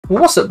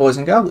What's up, boys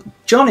and girls?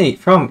 Jonny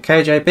from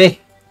KJB.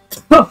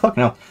 Oh,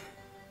 fucking hell.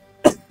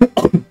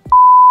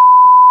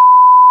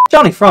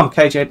 Jonny from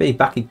KJB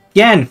back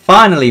again,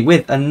 finally,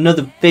 with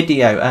another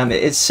video.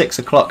 It is 6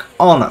 o'clock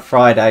on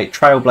Friday.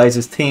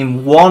 Trailblazers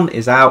Team 1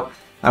 is out,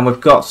 and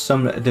we've got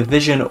some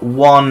Division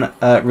 1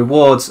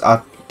 rewards.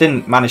 I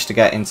didn't manage to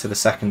get into the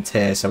second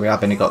tier, so we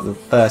have only got the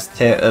first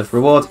tier of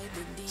rewards.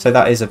 So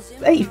that is a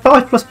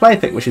 85 plus player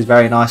pick, which is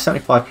very nice.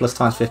 75 plus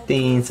times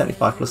 15,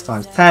 75 plus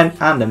times 10,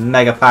 and a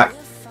mega pack.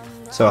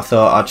 So I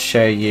thought I'd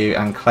show you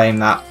and claim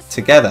that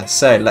together.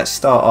 So let's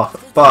start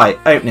off by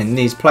opening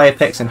these player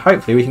picks, and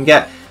hopefully we can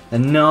get a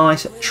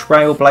nice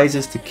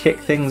Trailblazers to kick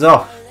things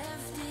off.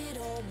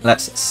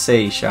 Let's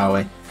see, shall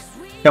we?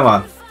 Come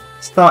on.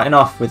 Starting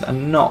off with a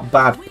not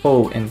bad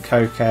pull in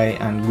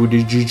Koke and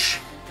Woodage.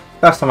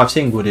 First time I've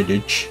seen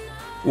Woodage.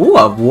 Ooh,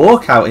 a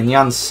walkout in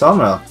Jan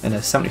Sommer in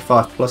a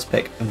 75 plus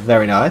pick.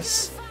 Very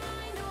nice.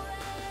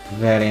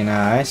 Very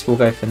nice. We'll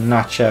go for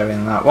Nacho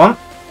in that one.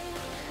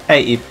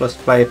 80 plus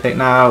player pick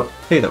now.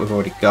 Two that we've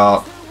already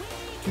got.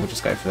 We'll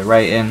just go for the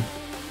rating.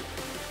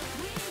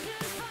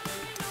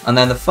 And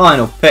then the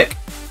final pick.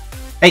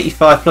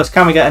 85 plus.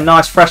 Can we get a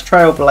nice fresh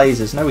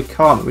Trailblazers? No, we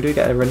can't. But we do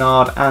get a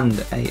Renard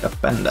and a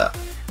Offender.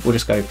 We'll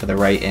just go for the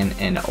rating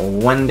in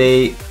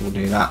Wendy. We'll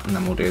do that and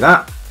then we'll do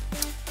that.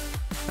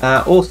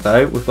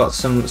 Also, we've got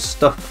some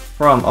stuff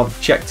from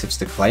objectives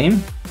to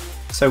claim.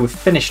 So we've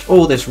finished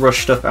all this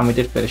rush stuff, and we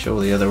did finish all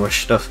the other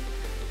rush stuff.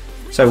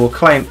 So we'll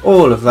claim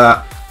all of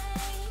that.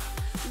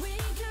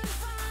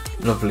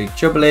 Lovely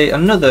jubbly.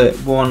 Another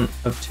one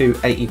of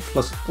 280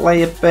 plus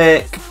player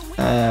pick.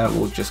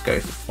 We'll just go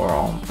for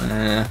from.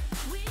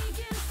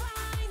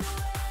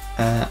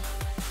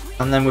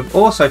 And then we've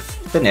also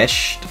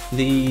finished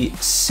the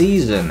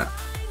season.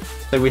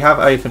 So we have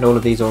opened all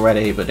of these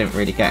already, but didn't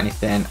really get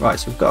anything. Right,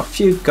 so we've got a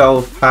few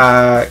gold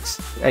packs,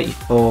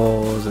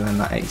 84s, and then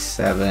that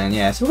 87.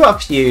 Yeah, so we've got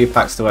a few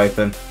packs to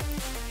open.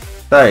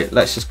 So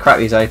let's just crack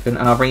these open,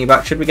 and I'll bring you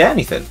back should we get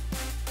anything.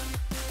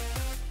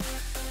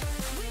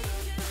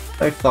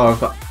 So far, I've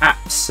got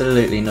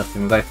absolutely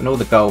nothing. We've opened all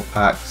the gold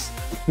packs,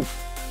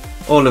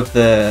 all of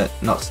the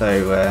not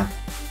so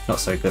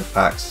good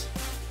packs.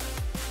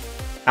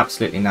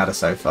 Absolutely nada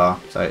so far.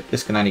 So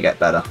this can only get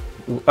better.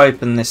 We'll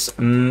open this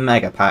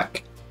mega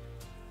pack.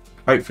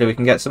 Hopefully we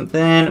can get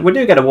something. We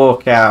do get a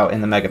walkout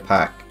in the mega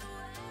pack.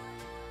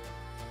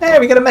 Hey,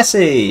 we got a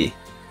Messi.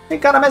 We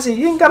got a Messi.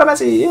 You got a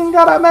Messi. You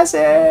got a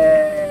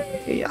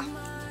Messi. Yeah.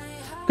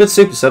 Good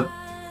super sub.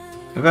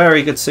 A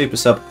very good super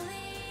sub.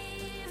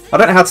 I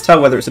don't know how to tell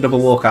whether it's a double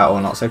walkout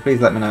or not, so please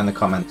let me know in the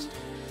comments.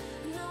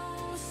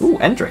 Ooh,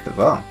 Endrick as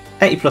well.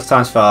 80 plus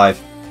times 5.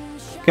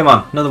 Come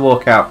on, another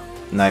walkout.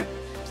 No,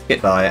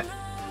 skip by it.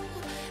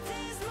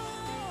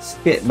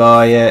 Skip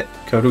by it.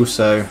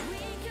 Caruso.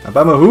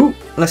 Obama who?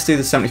 Let's do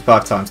the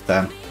 75 times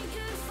 10.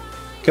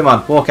 Come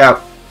on, walk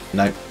out.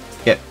 No,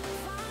 skip.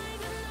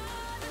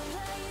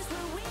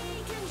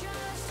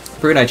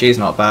 Bruno G is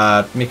not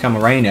bad. Mika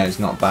Moreno is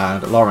not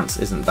bad. Lawrence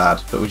isn't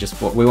bad, but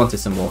we wanted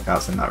some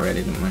walkouts in that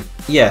really, didn't we?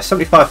 Yeah,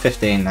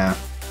 75-15 now.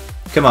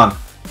 Come on.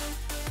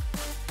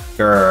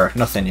 Grr,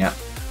 nothing yet.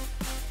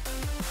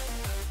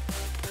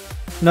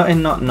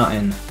 Nothing,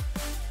 nothing.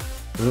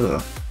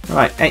 Ugh.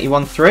 Right,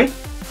 81-3.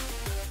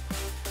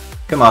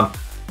 Come on.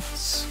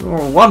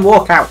 One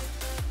walkout.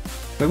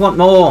 We want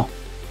more.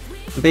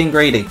 I'm being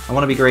greedy. I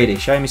want to be greedy.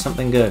 Show me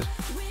something good.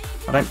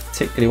 I don't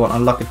particularly want a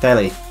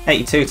Locatelli.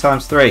 82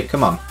 times 3.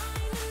 Come on.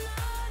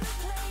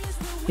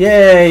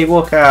 Yay,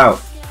 walkout.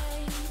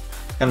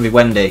 It's going to be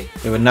Wendy,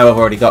 who I know I've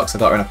already got because I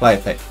got her in a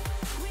player pick.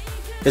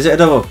 Is it a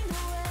double?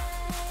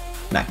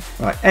 No.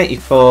 Right,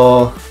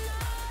 84.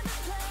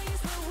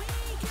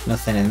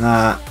 Nothing in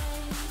that.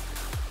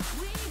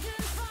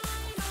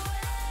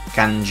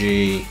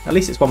 Kanji. At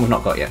least it's one we've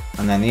not got yet.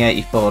 And then the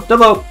 84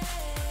 double.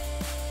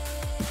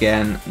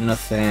 Again,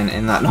 nothing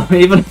in that. Not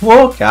even a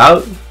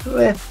walkout.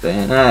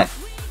 Flipping heck.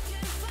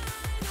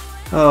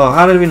 Oh,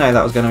 how did we know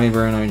that was going to be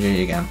Bruno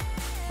G again?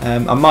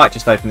 I might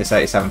just open this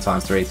 87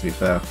 times 3 to be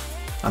fair.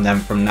 And then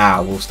from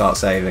now we'll start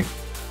saving.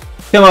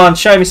 Come on,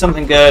 show me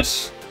something good.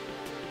 Is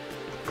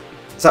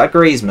that a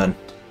Griezmann?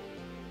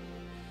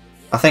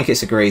 I think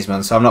it's a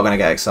Griezmann, so I'm not going to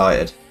get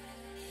excited.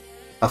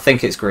 I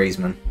think it's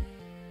Griezmann.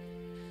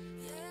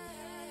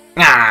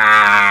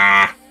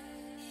 Ah!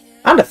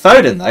 And a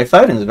Foden though.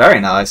 Foden's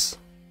very nice.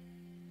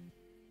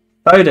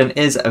 Foden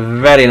is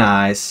very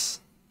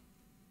nice.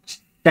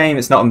 Shame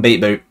it's not on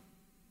Beat Boot.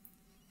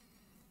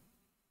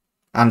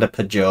 And a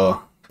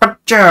Pajor.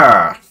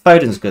 Pajor!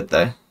 Foden's good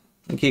though. I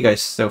think he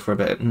goes still for a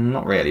bit.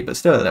 Not really, but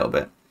still a little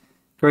bit.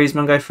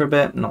 Griezmann go for a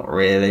bit? Not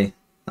really.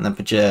 And then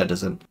Pajor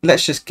doesn't.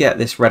 Let's just get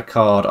this red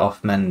card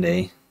off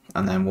Mendy,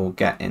 and then we'll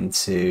get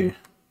into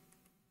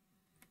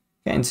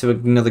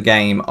another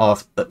game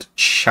of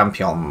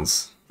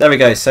Champions. There we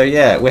go. So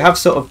yeah, we have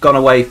sort of gone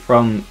away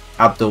from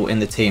Abdul in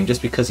the team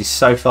just because he's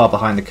so far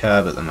behind the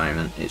curve at the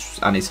moment.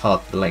 And he's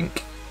hard to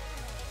link.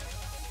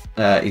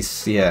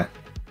 Yeah.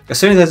 As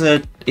soon as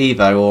there's an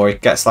Evo or he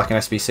gets like an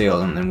SBC or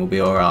something, we'll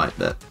be alright.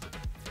 But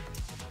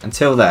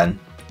until then,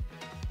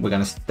 we're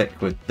going to stick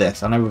with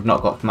this. I know we've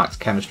not got max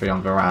chemistry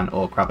on Varane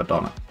or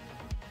Cravadonna,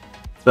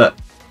 but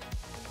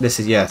this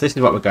is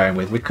what we're going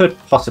with. We could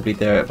possibly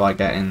do it by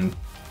getting,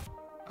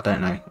 I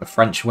don't know, a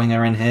French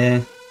winger in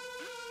here,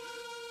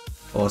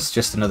 or it's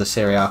just another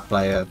Serie A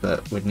player,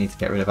 but we'd need to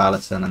get rid of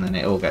Alisson, and then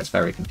it all gets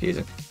very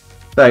confusing.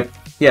 So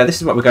yeah,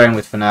 this is what we're going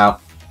with for now.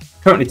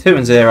 Currently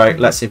 2-0.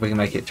 Let's see if we can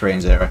make it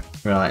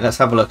 3-0. Right, let's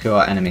have a look who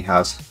our enemy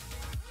has.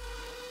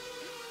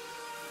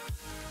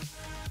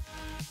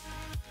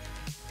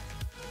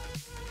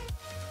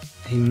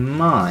 He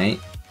might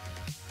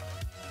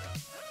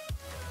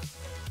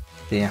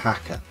be a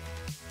hacker,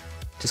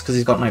 just because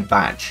he's got no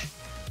badge,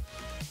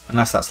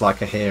 unless that's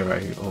like a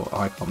hero or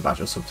icon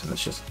badge or something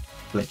that's just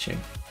glitching.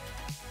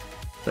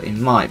 But he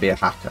might be a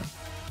hacker,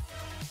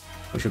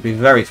 which would be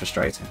very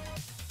frustrating.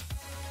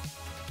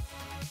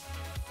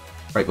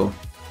 Great ball.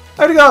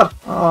 Odegaard!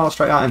 Oh,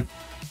 straight at him.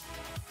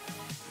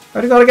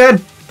 Odegaard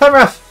again! Pen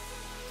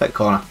ref! Take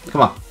corner.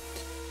 Come on.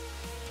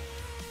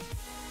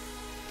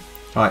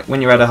 Right,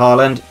 when you're ready,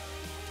 Haaland.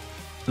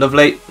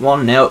 Lovely.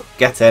 1-0.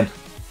 Get in.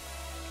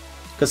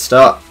 Good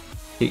start.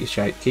 Keep your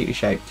shape, keep your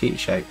shape, keep your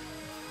shape.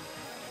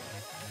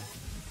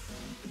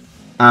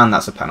 And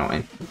that's a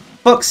penalty.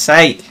 Fuck's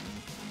sake!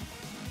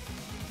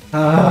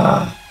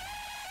 That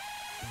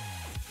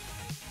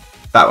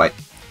way.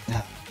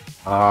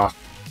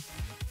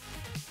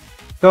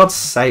 God's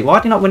sake, why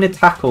did you not win a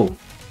tackle?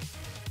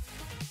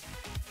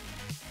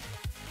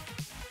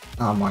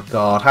 Oh my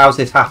god, how's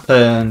this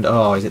happened?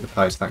 Oh, is it the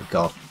post? Thank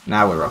god.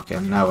 Now we're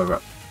rocking, now we're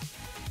rocking.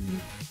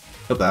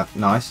 Up there,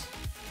 nice.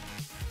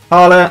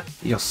 Harlot,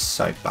 you're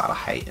so bad, I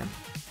hate him.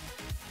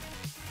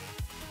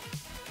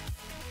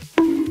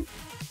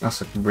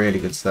 That's a really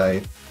good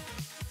save.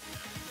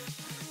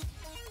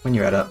 When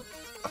you're head up.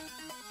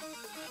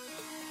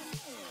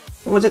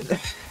 What was it?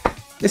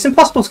 It's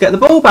impossible to get the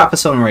ball back for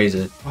some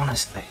reason.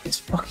 Honestly, it's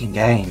fucking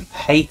game.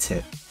 Hate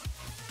it.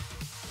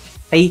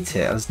 Hate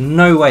it. There's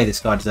no way this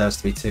guy deserves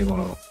to be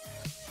 2-1 up.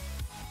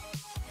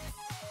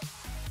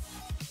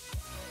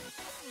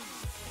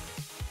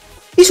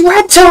 He's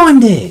red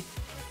timed it!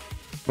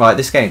 Right,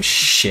 this game's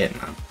shit,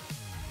 man.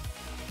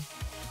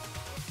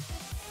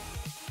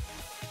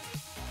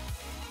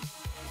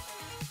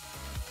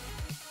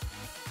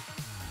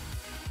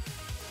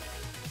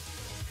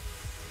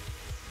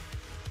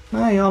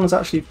 Hey, Arnold's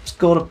actually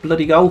scored a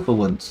bloody goal for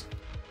once.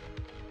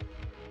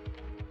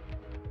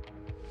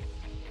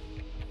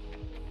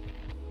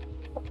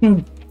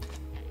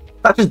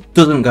 That just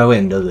doesn't go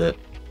in, does it?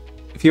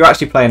 If you're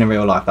actually playing in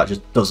real life, that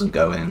just doesn't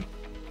go in.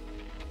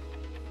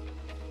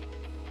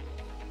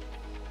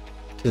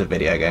 It's a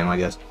video game, I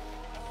guess.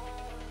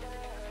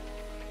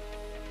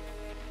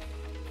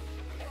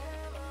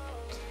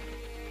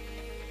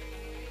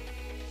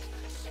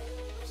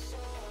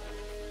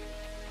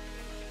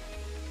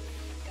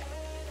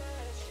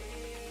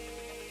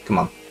 Come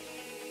on.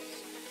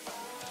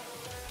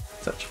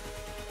 Touch.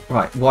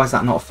 Right, why is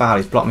that not a foul?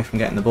 He's blocked me from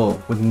getting the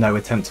ball with no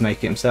attempt to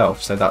make it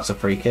himself, so that's a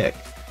free kick.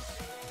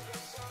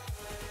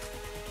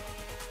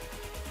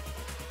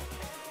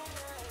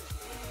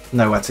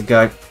 Nowhere to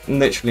go.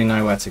 Literally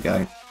nowhere to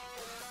go.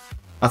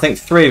 I think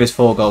 3 of his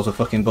 4 goals were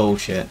fucking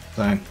bullshit.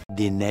 So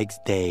the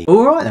next day.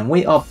 Alright then,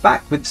 we are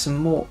back with some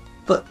more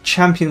FUT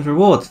Champions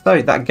rewards.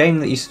 So that game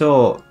that you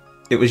saw,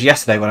 it was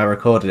yesterday when I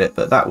recorded it,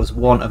 but that was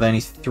one of only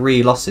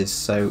 3 losses.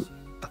 So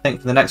I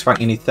think for the next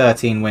rank you need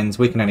 13 wins.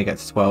 We can only get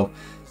to 12.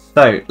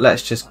 So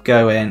let's just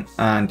go in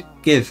and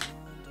give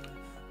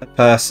a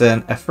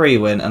person a free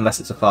win unless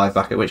it's a 5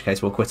 back, at which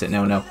case we'll quit it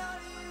 0-0.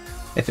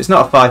 If it's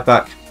not a 5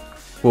 back,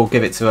 we'll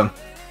give it to them.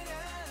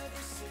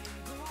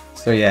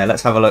 So yeah,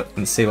 let's have a look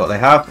and see what they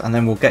have, and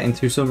then we'll get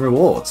into some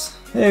rewards.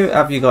 Who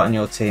have you got in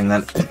your team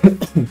then?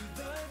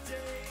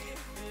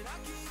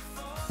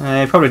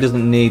 He probably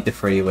doesn't need the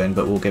free win,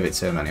 but we'll give it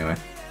to him anyway.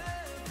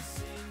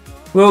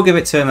 We'll give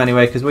it to him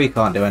anyway, because we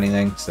can't do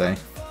anything, so...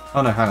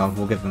 Oh no, hang on,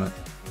 we'll give them it.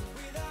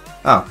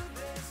 Oh.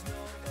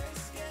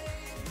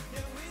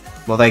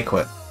 Well, they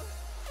quit.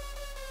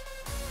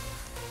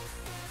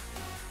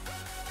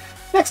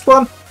 Next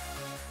one!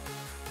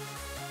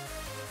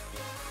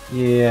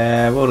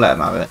 Yeah, we'll let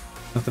them have it.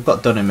 If they've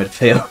got done in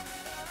midfield,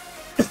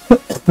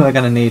 they're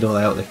going to need all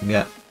the help they can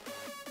get.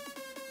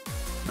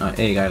 Alright,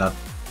 here you go, lad.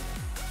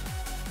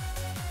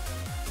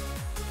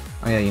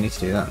 Oh yeah, you need to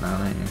do that now,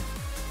 don't you?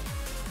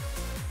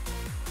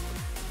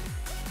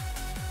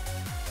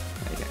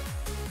 There you go.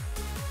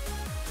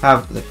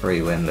 Have the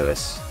free win,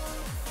 Lewis.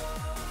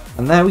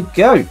 And there we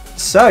go.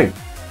 So,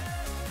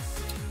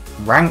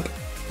 rank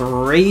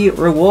 3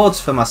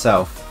 rewards for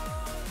myself.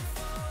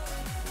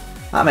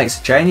 That makes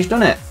a change,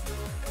 doesn't it?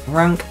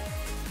 Rank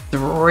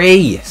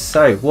 3.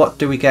 So, what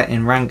do we get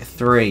in rank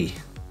 3?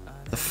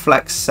 The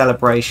Flex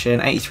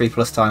Celebration, 83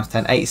 plus times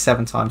 10,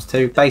 87 times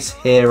 2. Base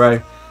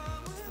Hero,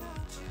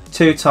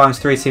 2 times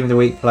 3 Team of the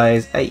Week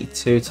players,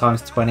 82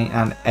 times 20,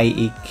 and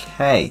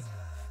 80k.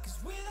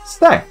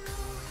 So,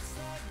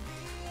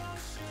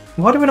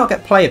 why do we not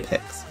get player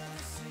picks?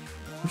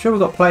 I'm sure we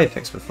got player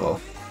picks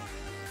before.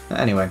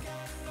 Anyway.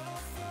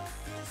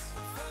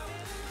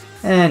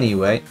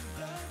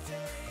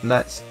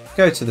 let's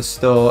go to the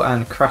store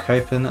and crack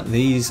open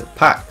these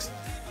packs.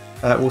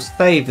 We'll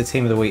save the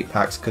Team of the Week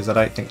packs because I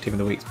don't think Team of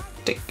the Week's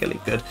particularly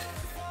good.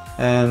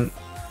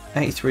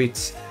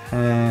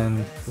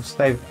 83-10. We'll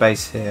save the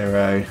base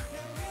hero.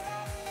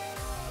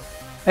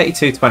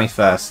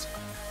 82-21st.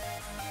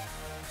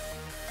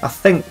 I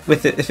think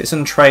with it, if it's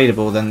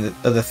untradeable, then the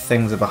other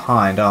things are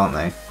behind, aren't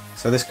they?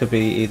 So this could be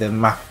either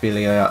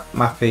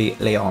Mappy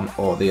Leon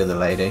or the other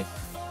lady.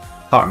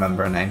 Can't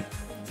remember her name.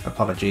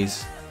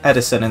 Apologies.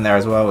 Edison in there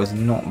as well is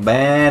not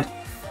bad.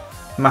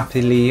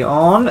 Mappy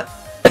Leon.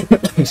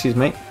 Excuse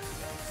me.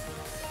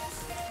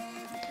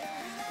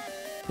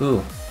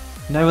 Ooh.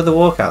 No other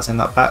walkouts in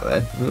that pack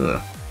then.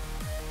 Ugh.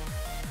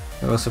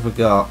 Who else have we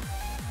got?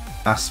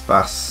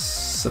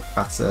 Aspas,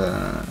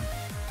 Zapata.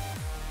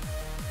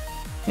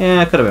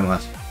 Yeah, could have been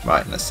worse.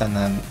 Right, let's send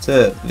them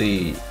to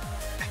the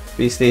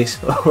beasties.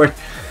 Oh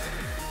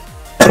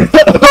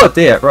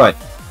dear, right.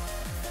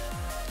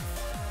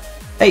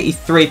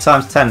 83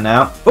 times 10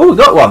 now. Oh, we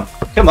got one.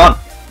 Come on.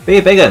 Be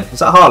a big one. Is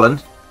that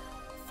Haaland?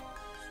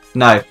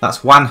 No,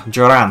 that's Juan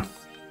Joran.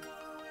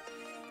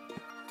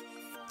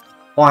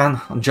 Juan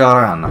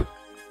Joran.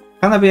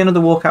 Can there be another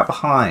walkout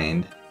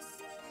behind?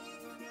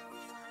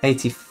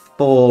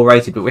 84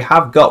 rated, but we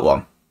have got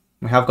one.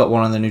 We have got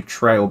one on the new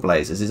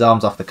Trailblazers. His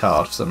arm's off the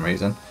card for some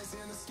reason.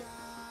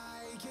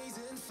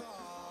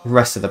 The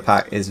rest of the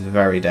pack is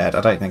very dead.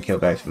 I don't think he'll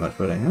go for much,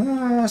 would he?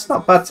 It's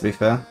not bad, to be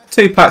fair.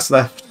 2 packs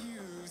left.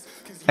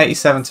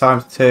 87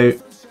 times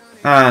 2.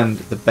 And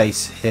the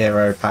base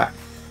hero pack.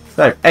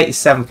 So,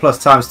 87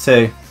 plus times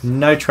 2.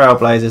 No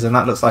Trailblazers, and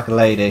that looks like a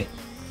lady.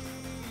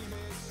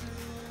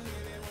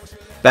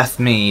 Beth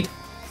Mead.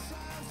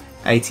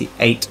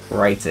 88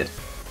 rated.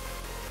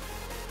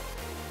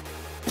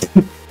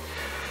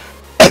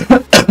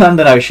 And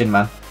an Ocean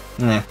Man.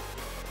 Yeah.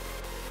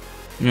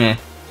 Yeah.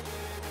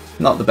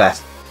 Not the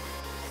best.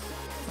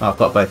 Oh, I've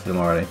got both of them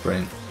already.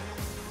 Brilliant.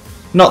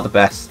 Not the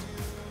best.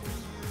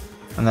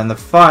 And then the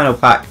final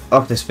pack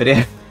of this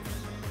video.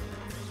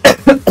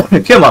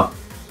 Come on.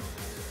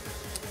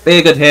 Be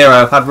a good hero.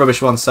 I've had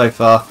rubbish ones so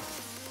far.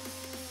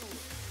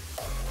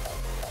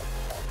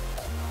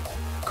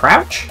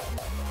 Crouch?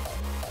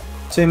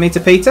 2 meter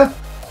Peter?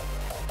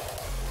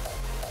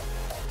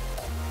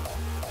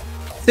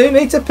 2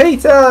 meter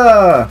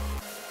Peter!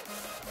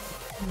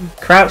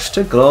 Crouch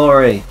to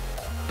glory.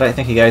 Don't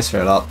think he goes for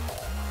a lot.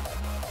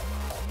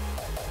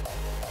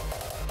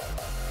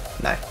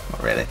 No,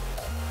 not really.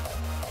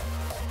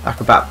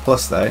 Acrobat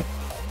Plus though.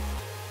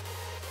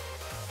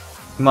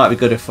 Might be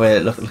good if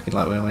we're looking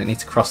like we might need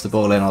to cross the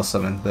ball in or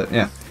something, but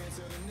yeah.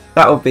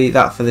 That will be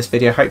that for this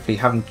video. Hopefully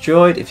you have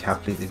enjoyed. If you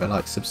have, please leave a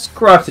like,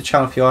 subscribe to the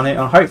channel if you are new,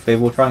 and hopefully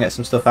we'll try and get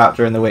some stuff out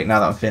during the week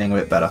now that I'm feeling a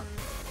bit better.